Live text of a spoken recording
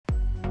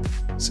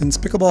Since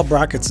Pickleball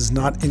Brackets is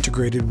not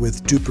integrated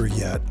with DUPR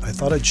yet, I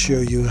thought I'd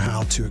show you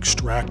how to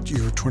extract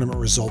your tournament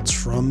results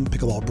from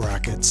Pickleball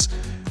Brackets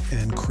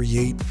and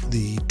create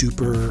the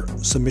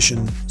DUPR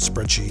submission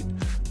spreadsheet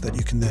that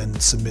you can then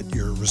submit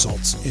your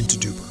results into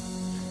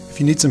DUPR. If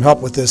you need some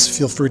help with this,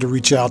 feel free to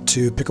reach out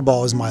to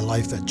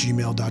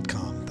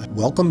pickleballismylife@gmail.com.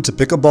 Welcome to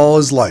Pickleball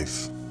is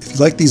Life. If you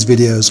like these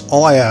videos,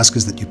 all I ask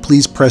is that you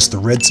please press the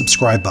red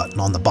subscribe button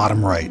on the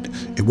bottom right.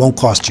 It won't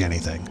cost you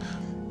anything.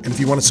 And if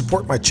you want to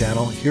support my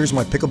channel, here's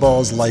my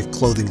Pickleball is Life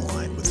clothing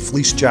line with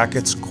fleece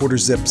jackets, quarter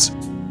zips,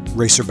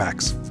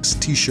 racerbacks,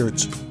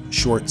 t-shirts,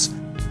 shorts,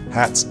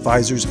 hats,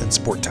 visors, and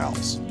sport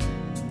towels.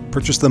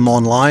 Purchase them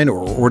online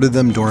or order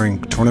them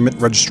during tournament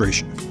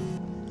registration.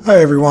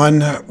 Hi everyone,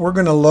 we're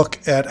going to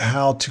look at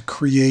how to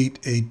create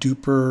a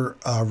DUPR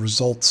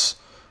results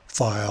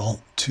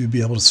file to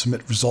be able to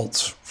submit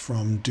results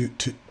from to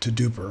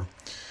DUPR.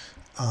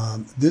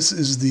 This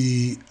is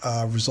the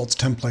results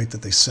template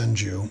that they send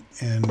you,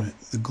 and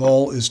the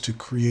goal is to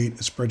create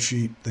a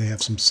spreadsheet. They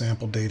have some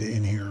sample data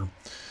in here.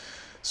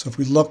 So if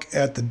we look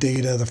at the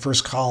data, the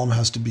first column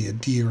has to be a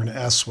D or an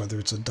S, whether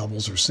it's a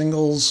doubles or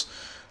singles.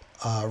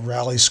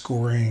 Rally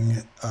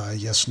scoring,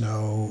 yes,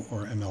 no,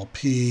 or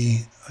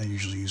MLP. I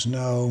usually use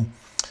no.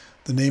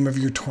 The name of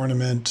your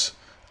tournament,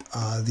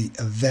 the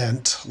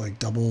event, like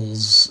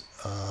doubles,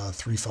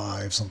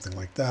 3-5, something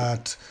like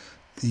that.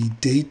 The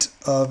date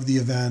of the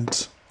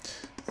event,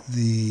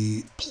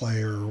 the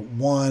player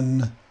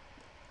 1,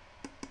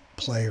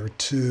 player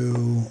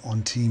 2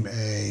 on team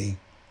A,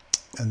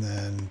 and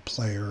then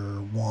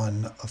player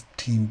 1 of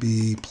team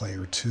B,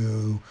 player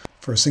 2.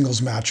 For a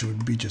singles match, it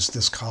would be just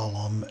this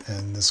column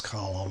and this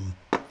column.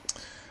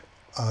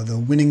 The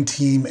winning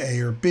team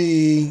A or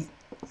B,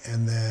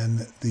 and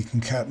then the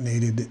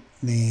concatenated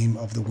name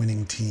of the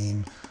winning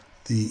team.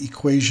 The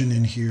equation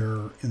in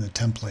here in the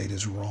template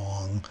is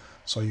wrong,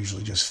 so I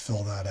usually just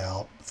fill that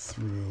out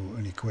through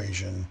an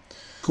equation.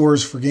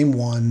 Scores for game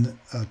 1,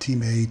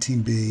 team A,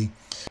 team B.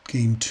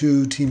 Game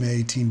 2, team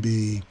A, team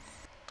B.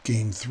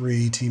 Game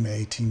 3, team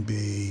A, team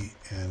B,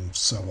 and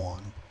so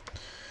on.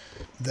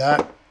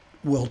 That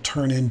will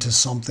turn into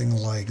something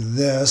like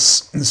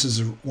this. This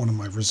is one of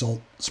my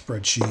result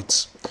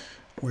spreadsheets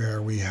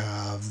where we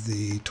have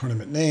the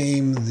tournament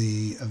name,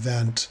 the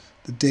event,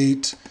 the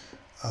date,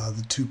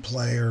 the 2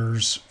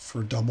 players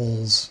for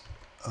doubles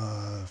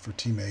for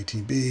team A,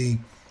 team B,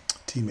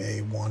 team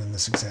A won in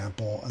this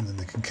example, and then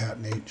the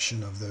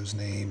concatenation of those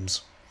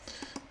names,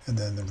 and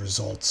then the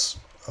results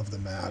of the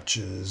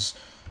matches.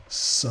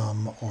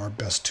 Some are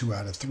best 2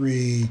 out of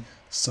 3,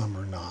 some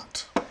are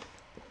not.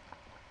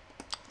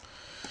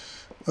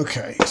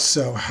 Okay,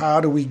 so how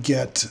do we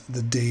get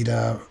the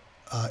data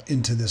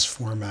into this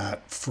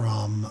format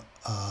from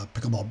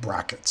Pickleball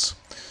Brackets?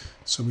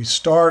 So we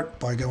start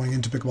by going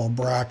into Pickleball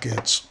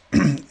Brackets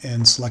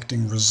and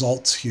selecting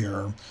results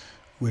here,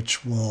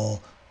 which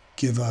will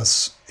give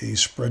us a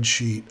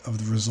spreadsheet of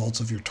the results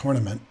of your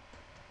tournament.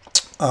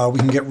 We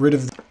can get rid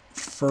of the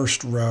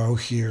first row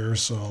here,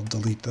 so I'll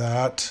delete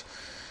that.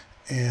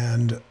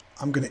 And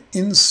I'm going to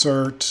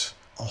insert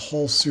a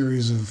whole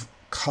series of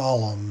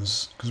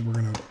columns because we're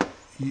going to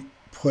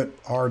put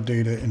our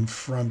data in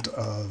front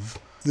of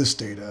this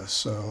data.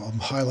 So I'm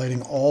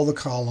highlighting all the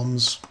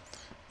columns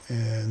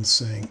and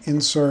saying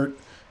insert,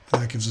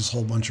 and that gives us a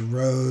whole bunch of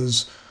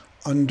rows.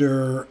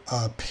 Under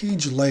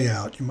page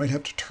layout, you might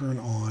have to turn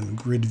on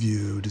grid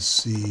view to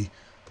see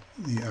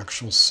the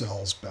actual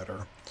cells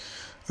better.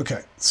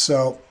 Okay,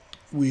 so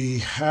we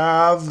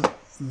have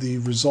the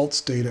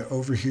results data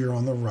over here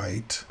on the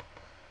right.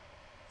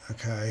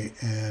 Okay,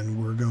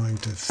 and we're going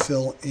to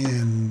fill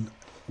in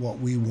what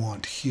we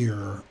want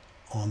here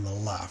on the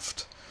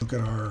left. Look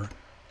at our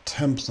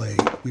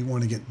template. We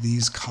want to get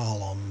these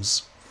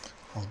columns.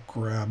 I'll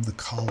grab the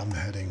column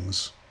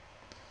headings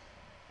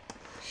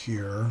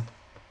here.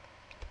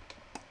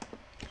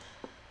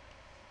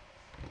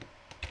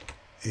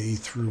 A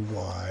through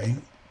Y,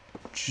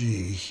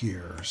 G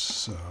here.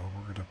 So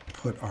we're going to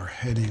put our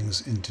headings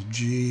into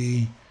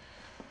G,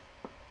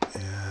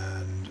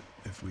 and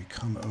if we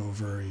come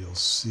over, you'll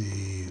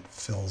see it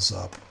fills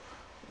up,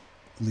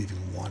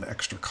 leaving one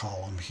extra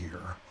column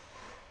here.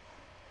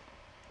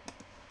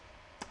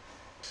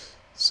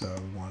 So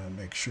we want to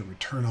make sure we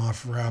turn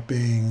off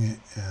wrapping,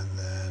 and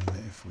then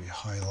if we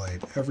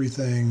highlight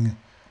everything.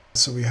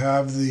 So we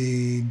have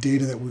the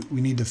data that we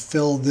need to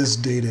fill this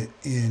data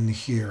in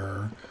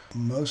here.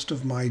 Most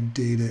of my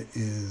data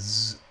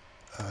is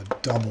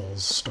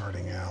doubles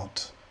starting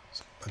out.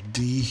 So a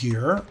D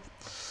here.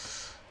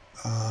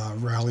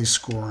 Rally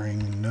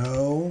scoring,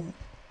 no.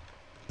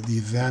 The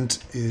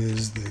event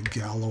is the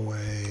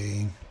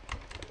Galloway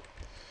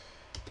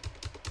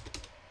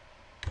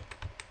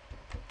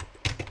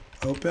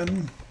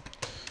Open.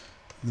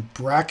 The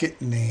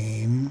bracket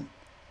name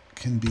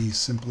can be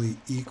simply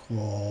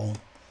equal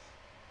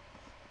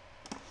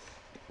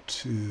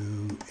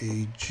to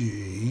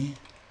AG.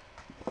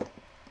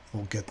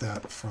 We'll get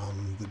that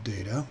from the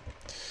data.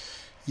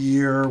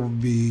 Year will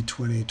be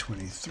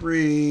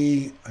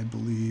 2023. I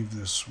believe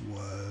this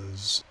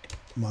was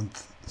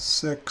month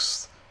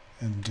 6th,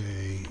 and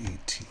day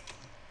 18.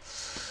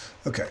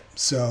 Okay,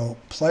 so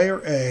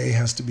player A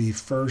has to be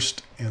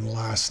first and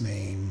last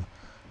name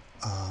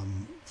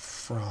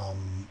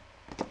from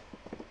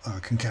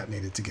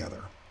concatenated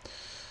together.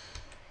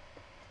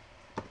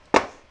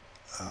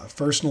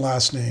 First and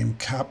last name,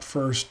 cap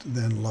first,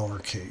 then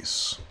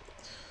lowercase.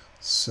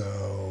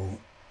 So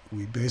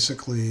we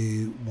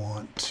basically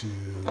want to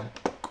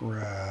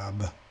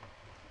grab,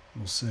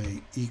 we'll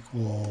say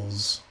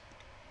equals,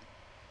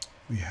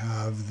 we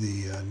have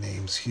the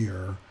names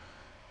here,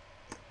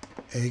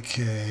 AK,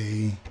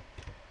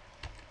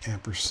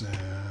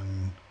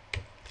 ampersand,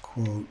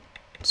 quote,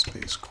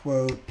 space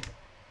quote,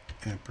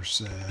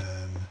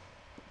 ampersand,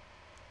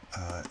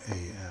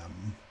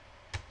 AM.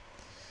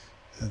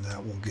 And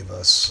that will give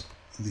us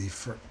the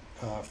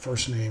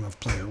first name of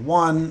player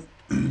 1,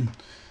 and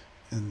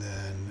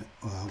then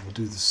we'll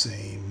do the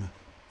same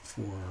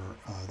for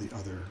the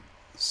other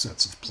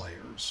sets of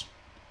players.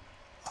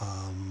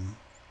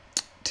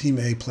 Team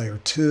A player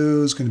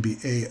 2 is going to be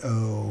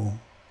AO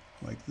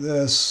like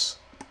this.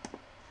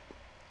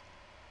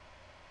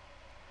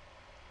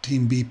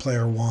 Team B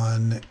player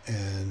 1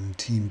 and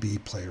Team B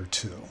player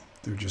 2.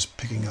 They're just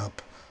picking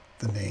up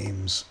the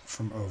names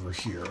from over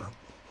here.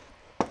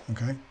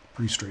 Okay,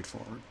 pretty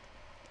straightforward.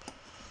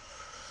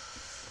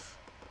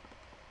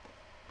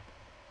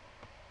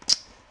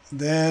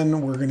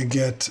 Then we're going to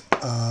get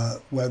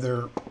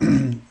whether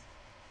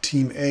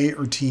Team A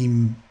or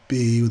Team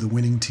B, the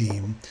winning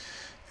team,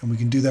 and we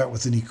can do that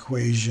with an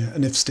equation,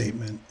 an if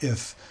statement.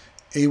 If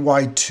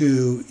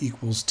AY2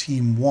 equals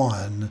Team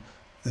 1,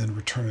 then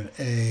return an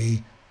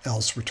A,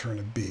 else return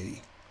a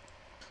B.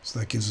 So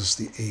that gives us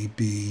the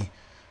AB.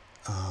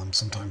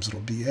 Sometimes it'll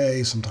be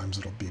A, sometimes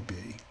it'll be B.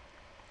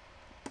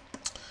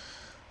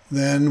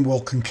 Then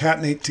we'll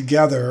concatenate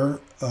together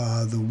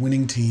the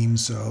winning team.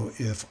 So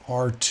if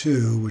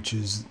R2, which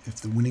is if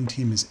the winning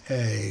team is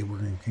A, we're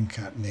going to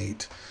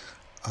concatenate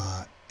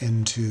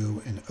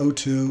N2 and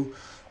O2,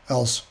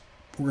 else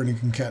we're going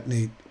to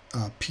concatenate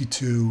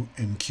P2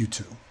 and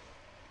Q2.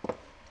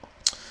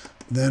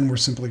 Then we're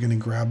simply going to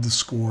grab the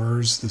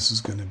scores. This is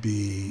going to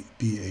be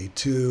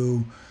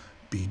BA2,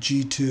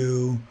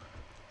 BG2,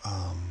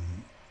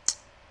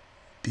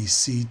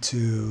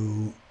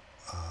 BC2,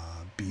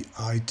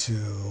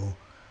 BI2,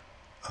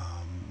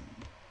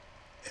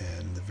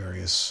 and the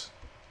various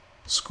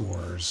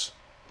scores.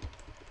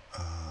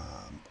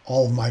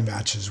 All of my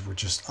matches were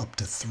just up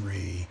to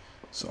 3,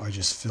 so I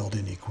just filled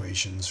in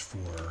equations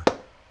for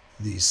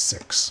these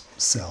 6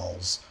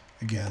 cells.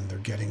 Again, they're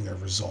getting their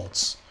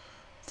results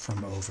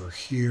from over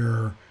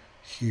here.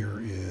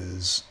 Here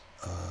is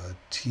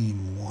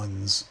Team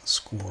 1's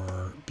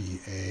score,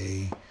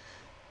 BA,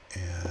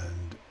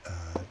 and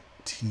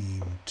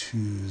Team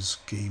 2's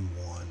Game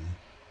 1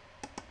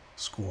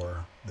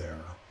 score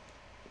there.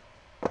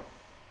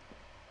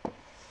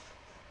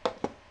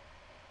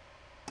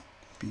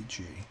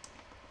 BG.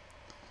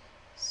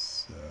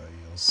 So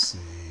you'll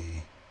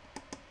see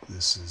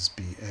this is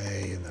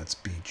BA and that's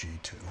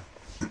BG2.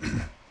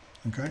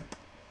 Okay?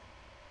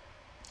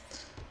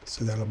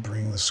 So that'll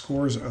bring the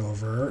scores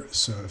over.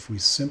 So if we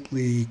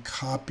simply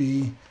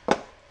copy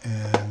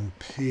and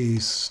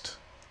paste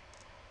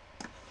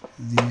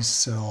these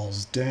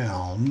cells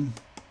down,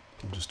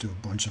 we'll just do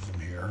a bunch of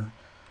them here,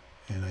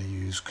 and I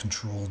use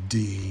Control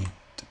D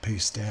to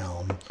paste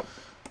down.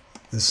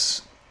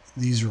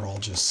 These are all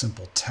just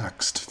simple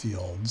text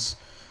fields.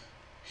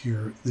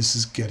 Here, this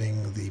is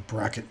getting the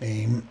bracket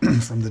name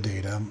from the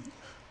data,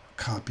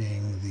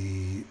 copying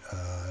the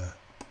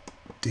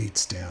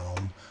dates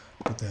down,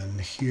 but then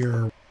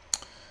here,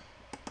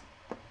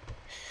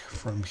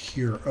 from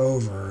here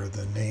over,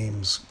 the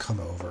names come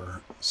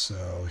over.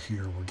 So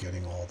here we're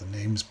getting all the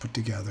names put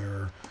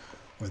together,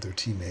 whether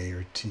Team A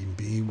or Team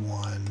B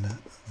won,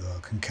 the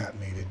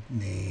concatenated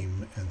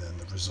name, and then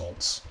the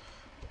results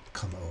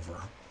come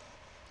over.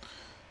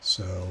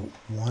 So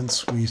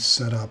once we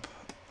set up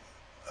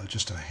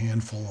just a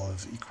handful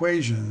of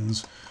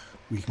equations,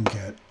 we can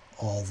get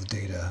all the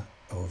data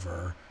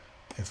over.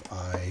 If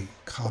I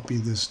copy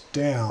this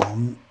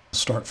down,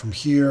 start from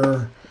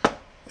here,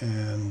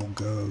 and we'll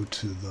go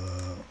to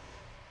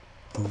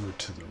over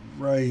to the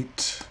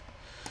right.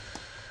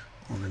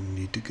 We're going to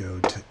need to go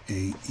to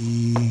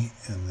AE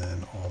and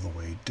then all the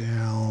way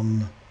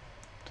down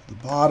to the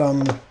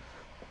bottom.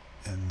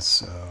 And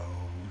so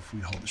if we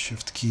hold the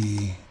Shift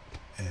key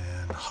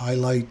and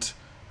highlight,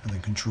 and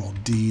then Control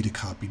D to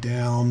copy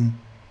down,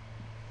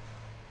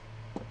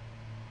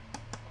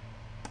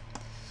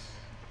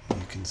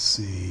 you can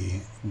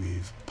see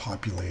we've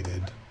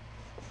populated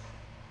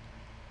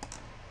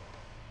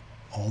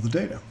all the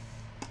data.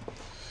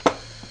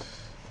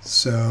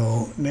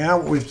 So now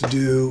what we have to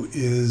do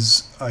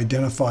is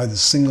identify the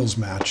singles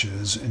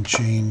matches and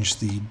change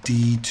the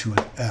D to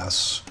an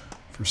S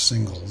for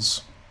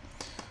singles.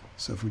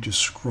 So if we just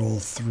scroll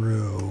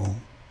through,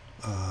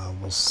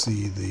 we'll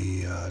see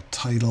the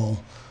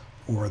title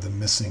or the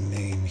missing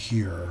name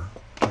here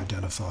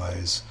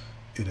identifies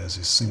it as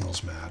a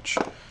singles match.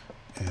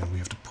 And we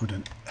have to put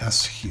an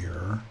S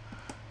here.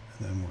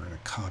 Then we're going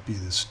to copy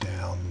this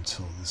down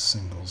until the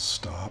singles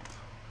stop.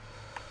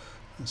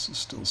 This is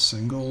still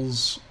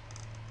singles.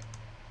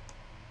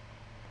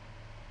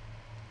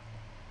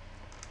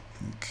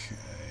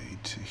 Okay,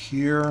 to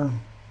here,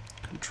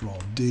 Control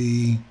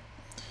D.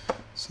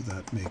 So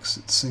that makes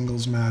it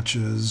singles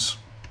matches,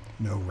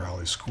 no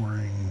rally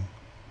scoring.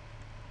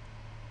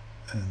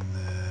 And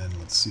then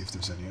let's see if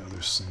there's any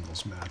other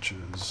singles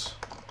matches.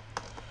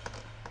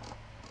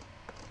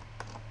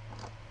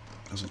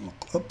 Doesn't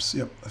look, oops,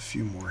 yep, a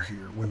few more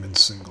here, women's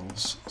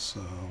singles. So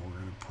we're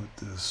going to put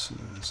this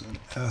as an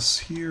S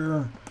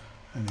here,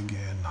 and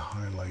again,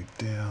 highlight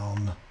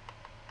down,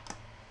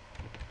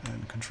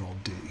 and Control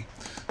D.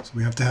 So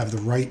we have to have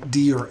the right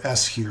D or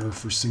S here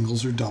for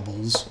singles or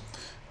doubles.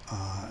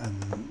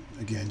 And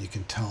again, you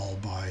can tell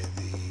by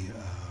the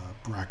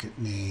bracket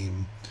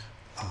name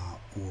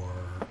or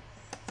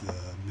the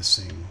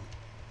missing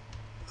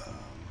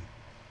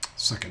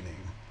second name.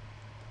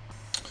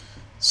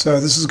 So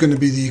this is going to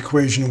be the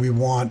equation we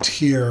want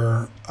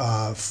here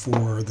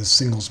for the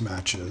singles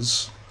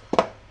matches.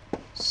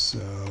 So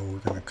we're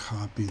going to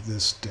copy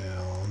this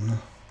down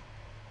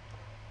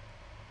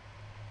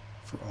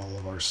for all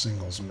of our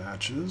singles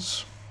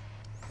matches.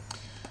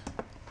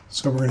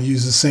 So we're going to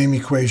use the same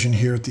equation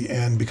here at the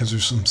end because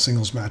there's some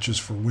singles matches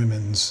for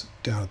women's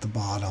down at the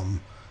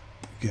bottom.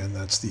 Again,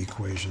 that's the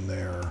equation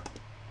there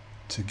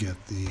to get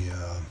the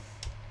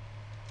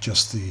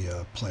just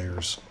the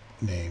player's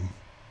name.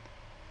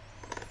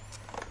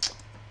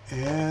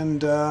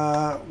 And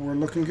we're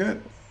looking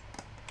good.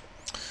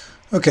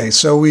 Okay,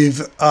 so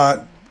we've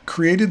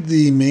created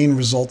the main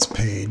results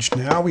page.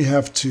 Now we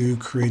have to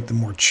create the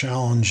more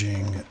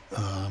challenging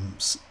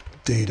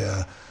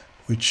data,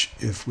 which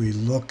if we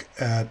look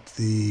at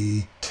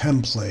the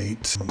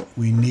template,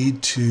 we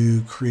need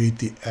to create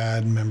the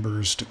add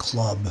members to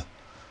club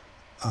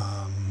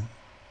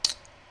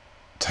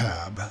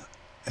tab.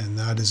 And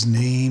that is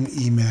name,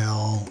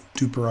 email,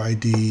 DUPR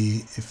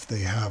ID if they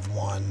have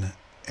one,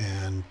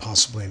 and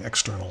possibly an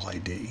external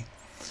ID.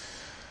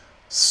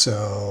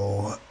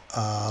 So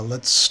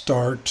let's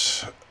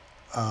start.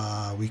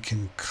 We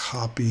can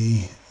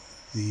copy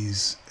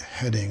these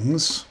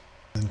headings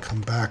and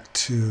come back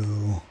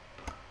to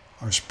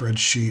our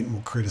spreadsheet, and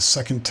we'll create a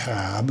second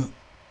tab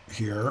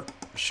here,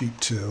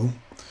 sheet 2,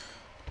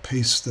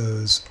 paste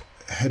those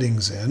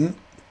headings in.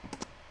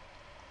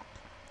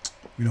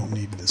 We don't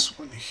need this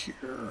one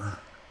here.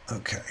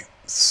 Okay,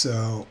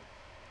 so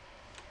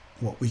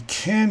what we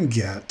can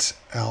get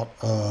out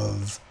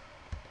of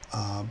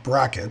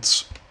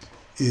brackets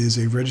is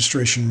a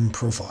registration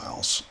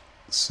profiles.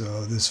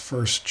 So this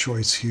first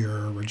choice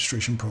here,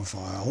 registration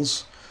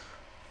profiles,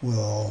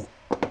 will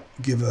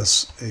give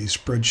us a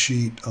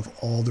spreadsheet of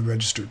all the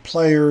registered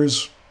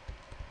players,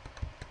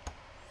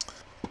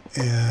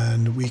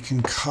 and we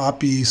can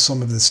copy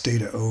some of this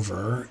data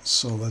over.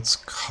 So let's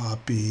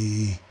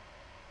copy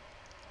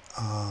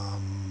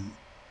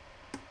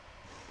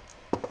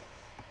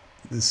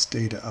this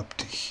data up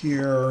to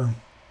here.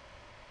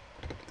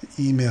 The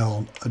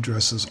email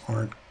addresses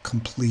aren't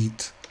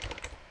complete,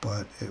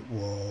 but it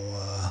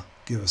will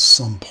give us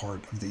some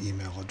part of the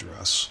email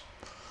address.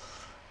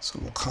 So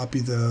we'll copy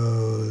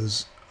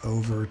those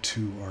over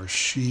to our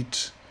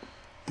sheet,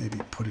 maybe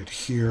put it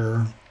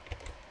here.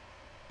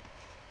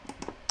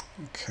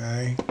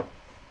 Okay.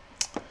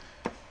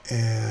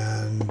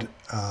 And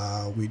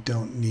we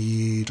don't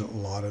need a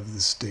lot of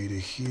this data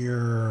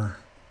here.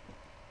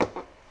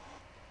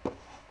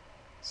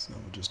 So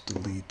we'll just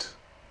delete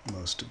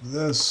most of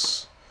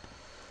this.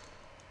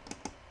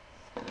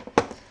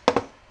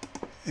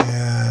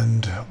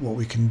 And what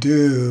we can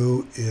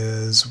do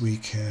is we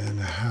can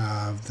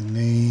have the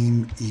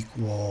name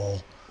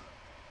equal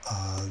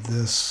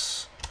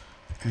this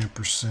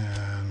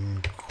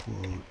ampersand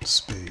quote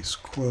space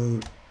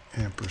quote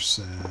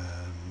ampersand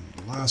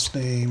last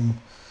name.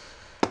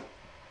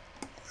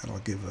 That'll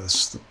give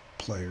us the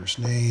player's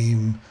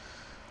name.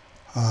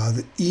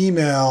 The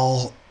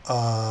email,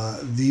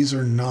 these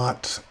are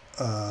not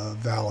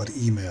valid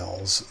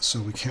emails,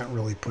 so we can't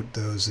really put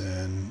those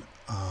in.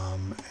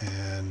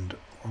 And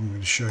I'm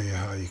going to show you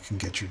how you can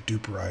get your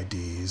DUPR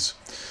IDs.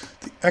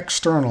 The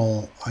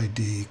external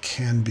ID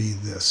can be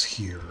this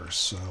here,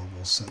 so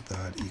we'll set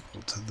that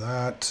equal to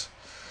that.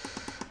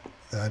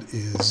 That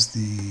is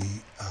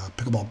the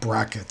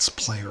PickleballBrackets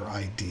player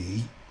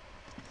ID.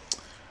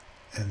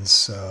 And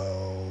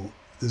so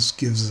this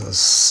gives us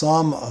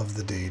some of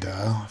the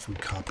data, if we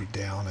copy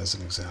down as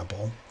an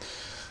example.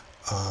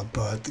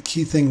 But the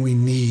key thing we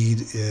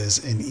need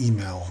is an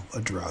email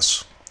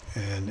address.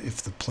 And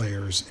if the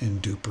player's in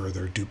DUPR,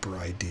 their DUPR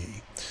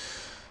ID.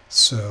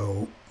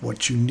 So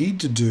what you need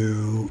to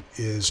do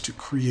is to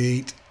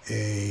create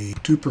a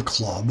DUPR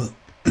Club.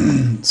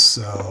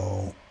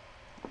 So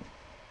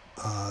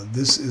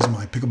this is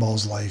my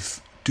Pickleball's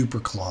Life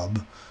DUPR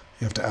Club.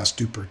 You have to ask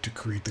DUPR to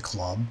create the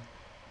club.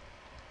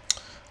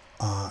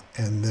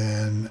 And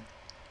then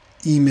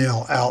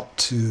email out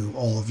to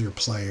all of your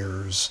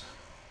players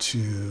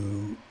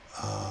to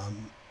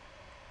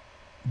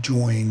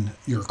join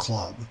your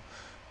club.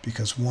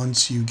 because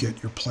once you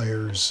get your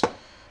players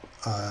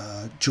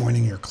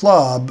joining your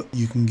club,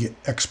 you can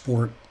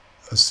export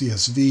a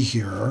CSV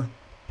here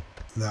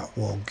that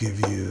will give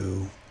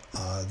you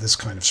this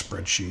kind of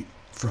spreadsheet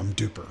from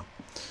DUPR.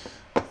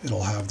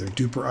 It'll have their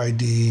DUPR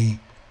ID,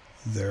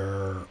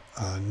 their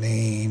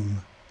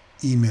name,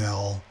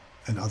 email,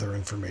 and other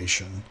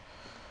information.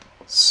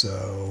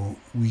 So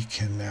we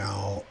can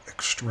now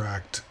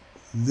extract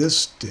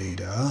this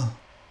data.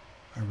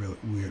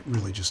 We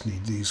really just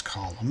need these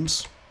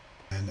columns,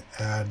 and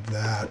add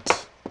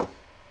that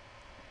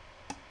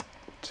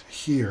to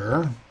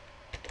here.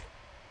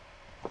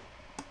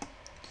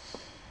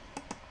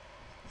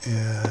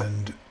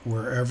 And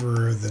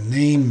wherever the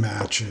name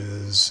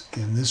matches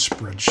in this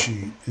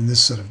spreadsheet, in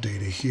this set of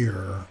data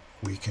here,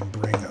 we can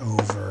bring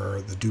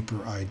over the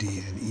DUPR ID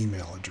and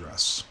email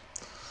address.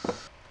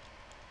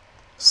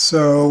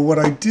 So what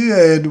I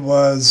did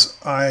was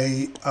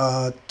I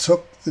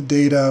took the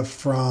data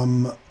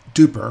from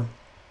DUPR,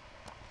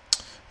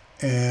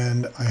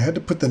 and I had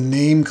to put the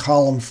name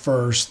column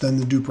first, then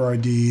the DUPR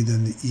ID,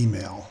 then the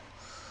email.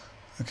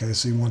 Okay,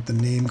 so you want the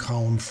name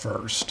column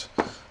first.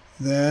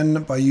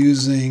 Then by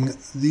using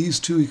these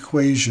two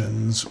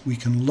equations, we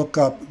can look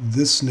up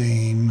this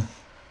name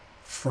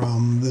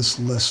from this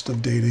list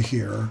of data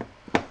here.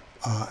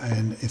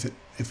 And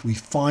if we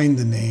find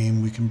the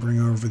name, we can bring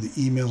over the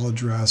email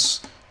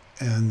address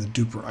and the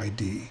DUPR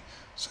ID.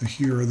 So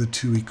here are the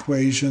two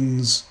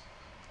equations.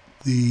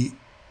 The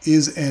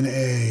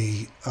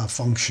isNA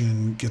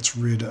function gets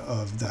rid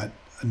of that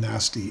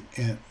nasty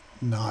and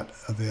not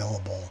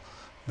available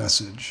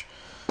message.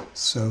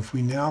 So if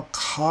we now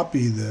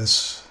copy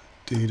this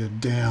data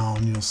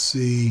down, you'll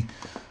see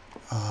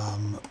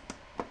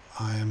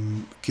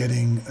I'm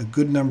getting a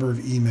good number of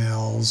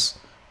emails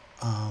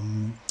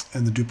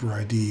and the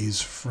DUPR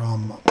IDs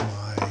from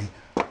my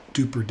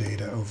DUPR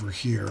data over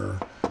here,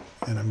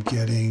 and I'm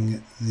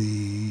getting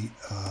the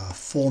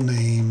full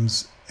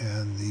names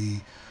and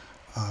the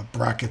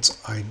brackets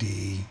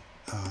ID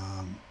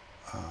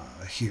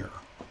here.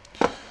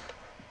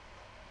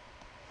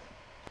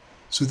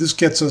 So this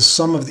gets us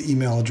some of the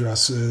email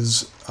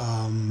addresses.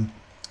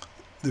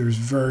 There's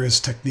various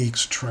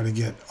techniques to try to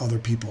get other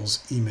people's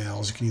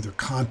emails. You can either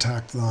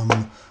contact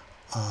them,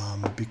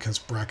 because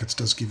brackets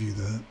does give you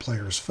the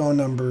players' phone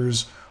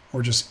numbers,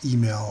 or just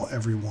email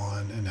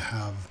everyone and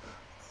have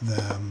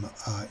them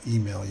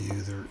email you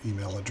their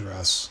email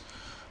address,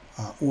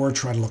 or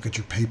try to look at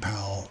your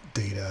PayPal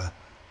data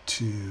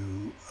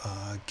to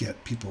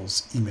get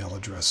people's email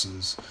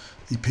addresses.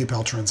 The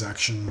PayPal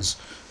transactions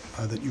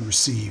that you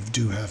receive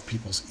do have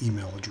people's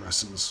email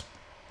addresses.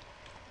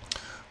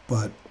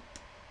 But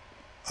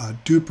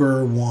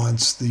DUPR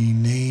wants the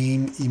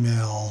name,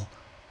 email,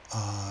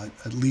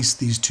 at least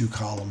these two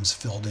columns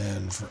filled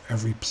in for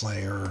every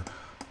player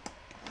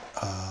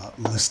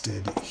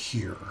listed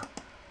here.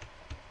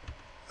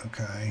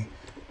 Okay,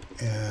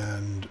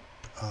 and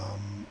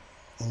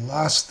the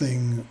last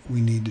thing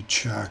we need to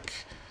check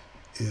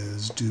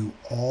is, do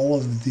all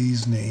of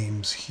these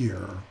names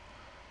here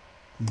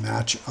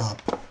match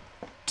up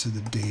to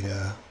the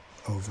data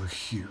over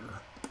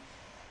here?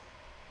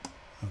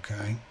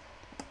 Okay.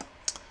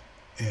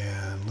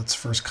 And let's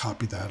first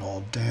copy that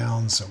all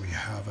down so we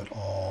have it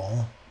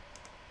all.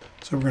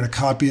 So we're going to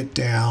copy it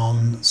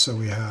down so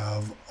we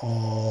have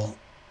all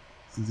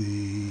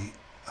the,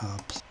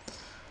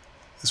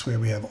 this way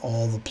we have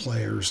all the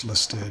players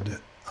listed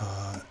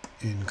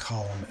in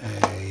column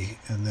A.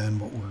 And then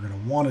what we're going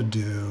to want to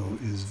do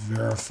is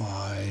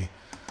verify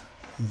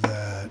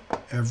that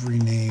every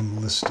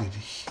name listed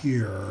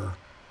here,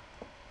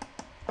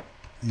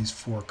 these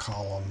four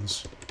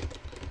columns,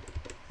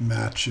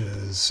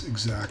 matches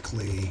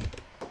exactly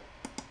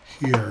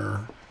here.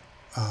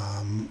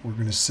 We're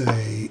going to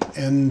say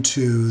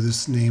N2,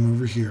 this name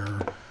over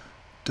here,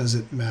 does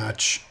it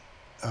match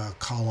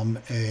column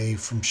A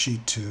from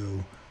sheet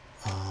 2?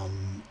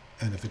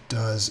 And if it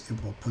does,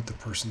 it will put the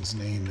person's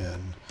name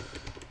in.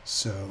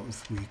 So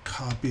if we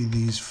copy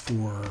these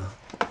four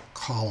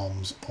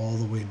columns all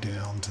the way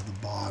down to the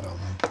bottom,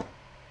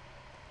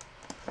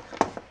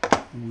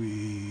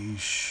 we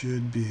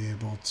should be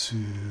able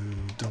to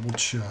double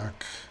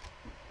check,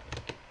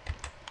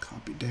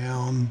 copy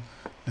down.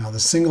 Now the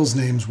singles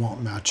names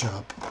won't match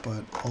up,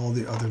 but all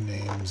the other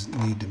names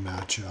need to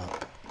match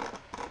up.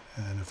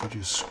 And if we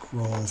just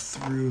scroll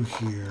through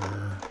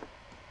here,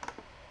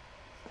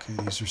 okay,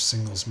 these are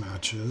singles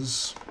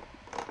matches.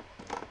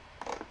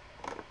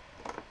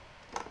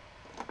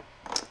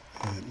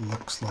 It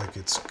looks like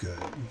it's good.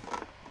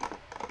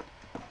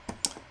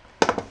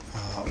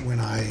 When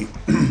I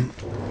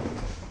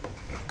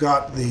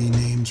got the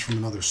names from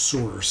another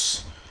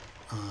source,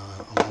 a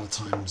lot of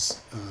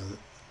times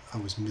I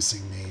was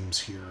missing names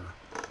here.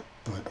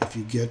 But if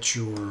you get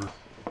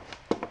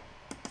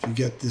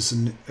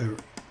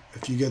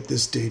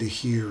this data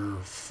here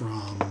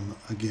from,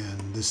 again,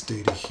 this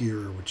data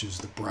here, which is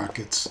the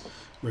brackets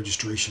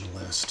registration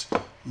list,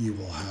 you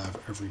will have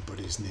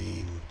everybody's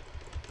name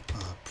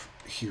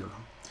here.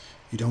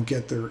 You don't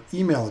get their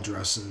email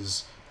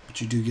addresses, but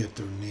you do get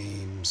their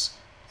names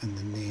and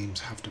the names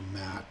have to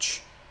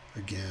match.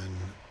 Again,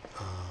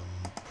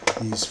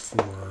 these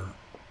 4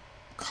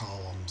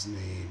 columns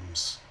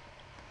names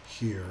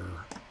here.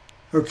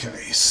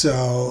 Okay,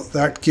 so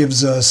that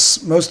gives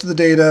us most of the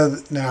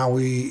data. Now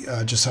we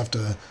just have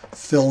to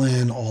fill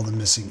in all the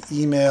missing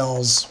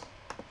emails.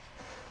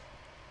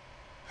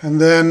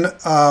 And then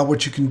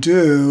what you can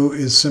do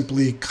is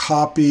simply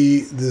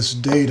copy this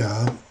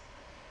data.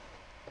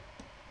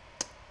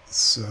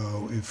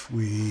 So if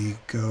we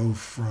go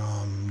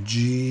from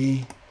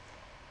G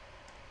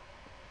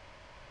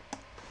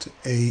to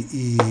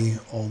AE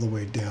all the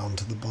way down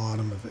to the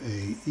bottom of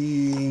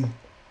AE,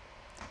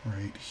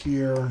 right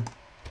here,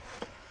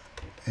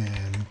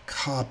 and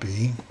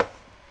copy,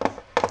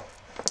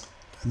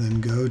 and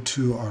then go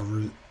to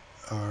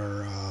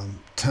our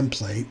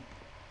template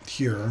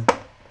here,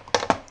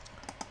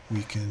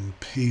 we can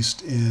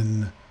paste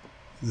in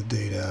the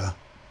data.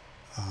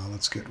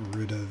 Let's get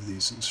rid of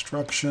these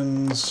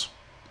instructions,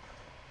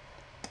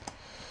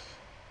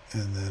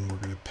 and then we're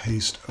going to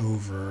paste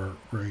over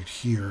right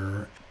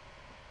here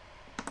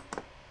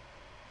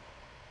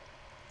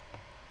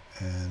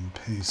and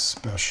paste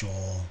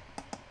special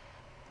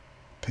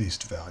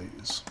paste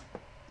values,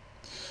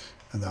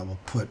 and that will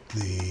put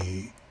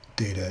the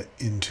data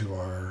into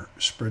our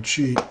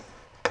spreadsheet.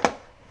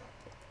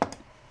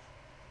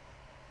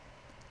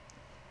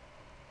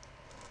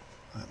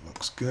 That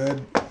looks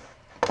good.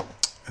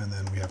 And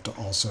then we have to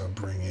also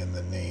bring in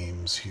the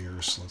names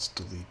here, so let's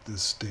delete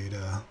this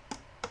data.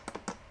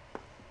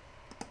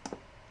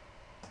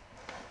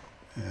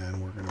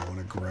 And we're going to want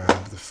to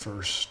grab the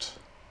first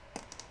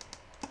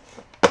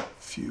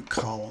few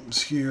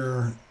columns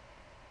here.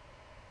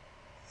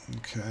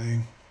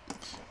 Okay.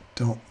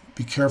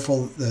 Be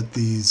careful that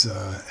these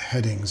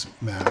headings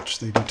match.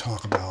 They do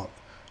talk about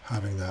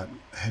having that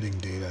heading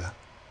data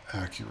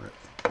accurate.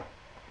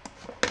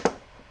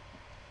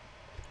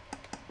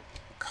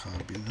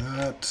 Copy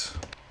that,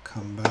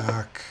 come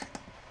back,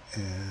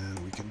 and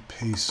we can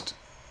paste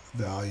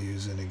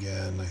values in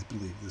again. I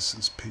believe this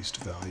is paste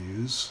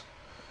values.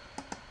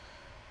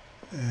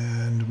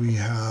 And we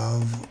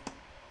have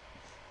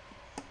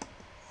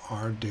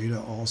our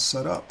data all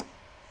set up.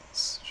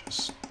 Let's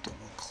just double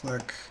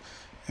click,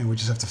 and we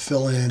just have to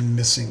fill in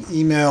missing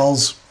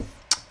emails,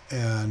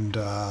 and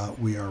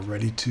we are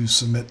ready to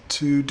submit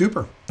to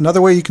DUPR.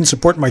 Another way you can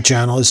support my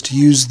channel is to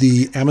use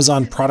the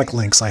Amazon product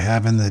links I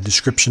have in the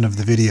description of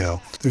the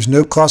video. There's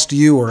no cost to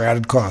you or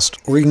added cost,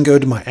 or you can go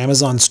to my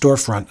Amazon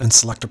storefront and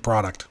select a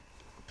product.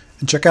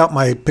 And check out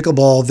my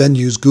Pickleball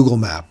venues Google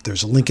map.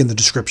 There's a link in the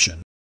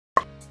description.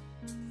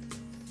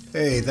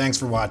 Hey, thanks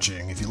for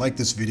watching. If you like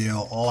this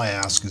video, all I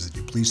ask is that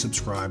you please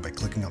subscribe by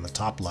clicking on the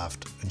top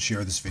left and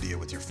share this video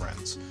with your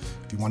friends.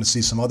 If you want to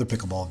see some other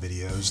pickleball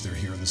videos, they're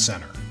here in the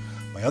center.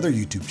 My other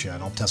YouTube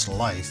channel, Tesla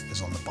Life,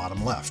 is on the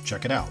bottom left.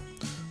 Check it out.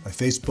 My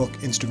Facebook,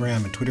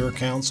 Instagram, and Twitter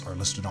accounts are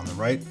listed on the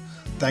right.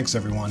 Thanks,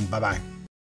 everyone. Bye-bye.